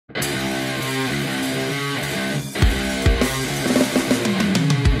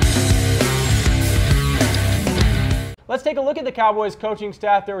let's take a look at the Cowboys coaching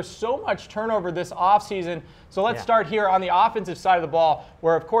staff. There was so much turnover this offseason. So let's start here on the offensive side of the ball,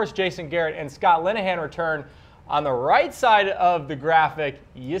 where, of course, Jason Garrett and Scott Linehan return. On the right side of the graphic,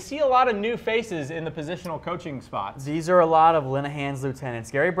 you see a lot of new faces in the positional coaching spots. These are a lot of Linehan's lieutenants.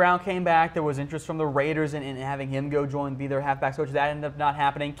 Gary Brown came back. There was interest from the Raiders in having him go join, be their halfbacks coach. That ended up not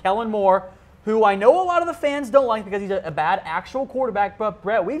happening. Kellen Moore, who I know a lot of the fans don't like because he's a bad actual quarterback, but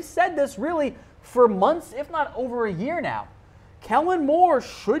Brett, we've said this really for months, if not over a year now. Kellen Moore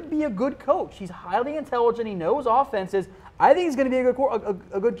should be a good coach. He's highly intelligent. He knows offenses. I think he's going to be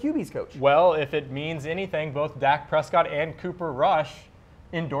a good QB's coach. Well, if it means anything, both Dak Prescott and Cooper Rush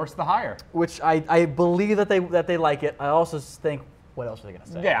endorsed the hire. Which I believe that they like it. I also think, what else are they going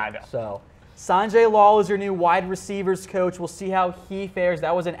to say? Yeah, I know. So, Sanjay Lal is your new wide receivers coach. We'll see how he fares.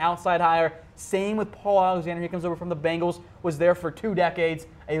 That was an outside hire. Same with Paul Alexander. He comes over from the Bengals, was there for 2 decades,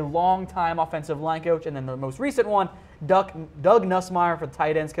 a long-time offensive line coach. And then the most recent one, Doug Nussmeier for the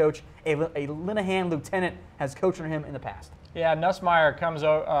tight ends coach. A Linehan lieutenant has coached under him in the past. Yeah, Nussmeier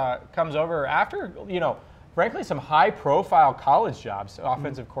comes over after, frankly, some high-profile college jobs,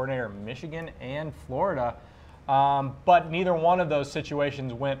 offensive coordinator in Michigan and Florida. But neither one of those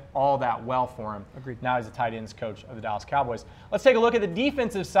situations went all that well for him. Agreed. Now he's the tight ends coach of the Dallas Cowboys. Let's take a look at the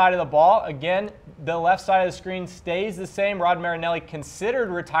defensive side of the ball. Again, the left side of the screen stays the same. Rod Marinelli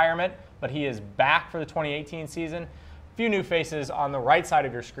considered retirement, but he is back for the 2018 season. Few new faces on the right side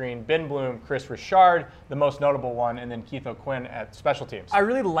of your screen: Ben Bloom, Kris Richard, the most notable one, and then Keith O'Quinn at special teams. I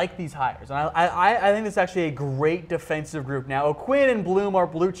really like these hires, and I think it's actually a great defensive group. Now, O'Quinn and Bloom are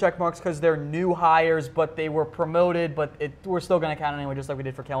blue check marks because they're new hires, but they were promoted, but we're still going to count anyway, just like we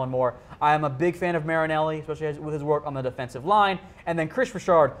did for Kellen Moore. I am a big fan of Marinelli, especially with his work on the defensive line. And then Kris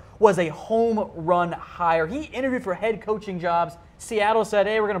Richard was a home run hire. He interviewed for head coaching jobs. Seattle said,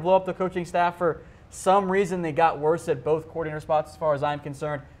 hey, we're going to blow up the coaching staff. For some reason, they got worse at both coordinator spots as far as I'm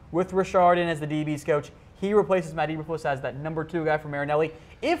concerned. With Richard in as the DB's coach, he replaces Matt Eberflus as that number 2 guy for Marinelli.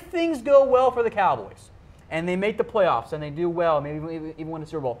 If things go well for the Cowboys and they make the playoffs and they do well, maybe even win a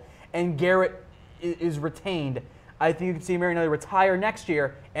Super Bowl, and Garrett is retained, I think you can see Marinelli retire next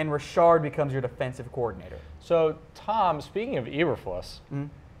year and Richard becomes your defensive coordinator. So, Tom, speaking of Eberflus,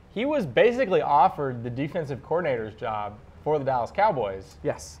 he was basically offered the defensive coordinator's job for the Dallas Cowboys.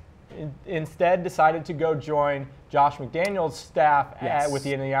 Yes. Instead decided to go join Josh McDaniels' staff with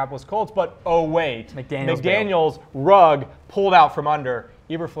the Indianapolis Colts, but oh wait, McDaniels' rug pulled out from under.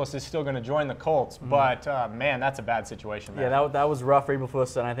 Eberflus is still going to join the Colts, but man, that's a bad situation there. Yeah, that was rough for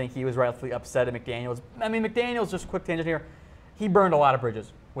Eberflus, and I think he was rightfully upset at McDaniels. I mean, McDaniels, just a quick tangent here, he burned a lot of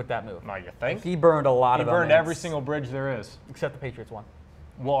bridges with that move. No, you think? He burned a lot of them. He burned every single bridge there is. Except the Patriots one.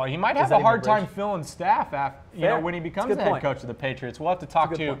 Well, he might have a hard time filling staff after, when he becomes the head coach of the Patriots. We'll have to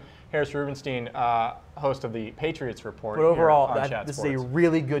talk to Harris Rubenstein, host of the Patriots Report. But overall, this is a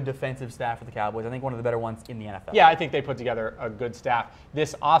really good defensive staff for the Cowboys. I think one of the better ones in the NFL. Yeah, I think they put together a good staff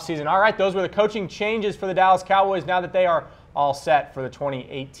this offseason. All right, those were the coaching changes for the Dallas Cowboys now that they are all set for the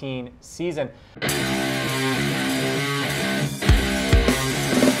 2018 season.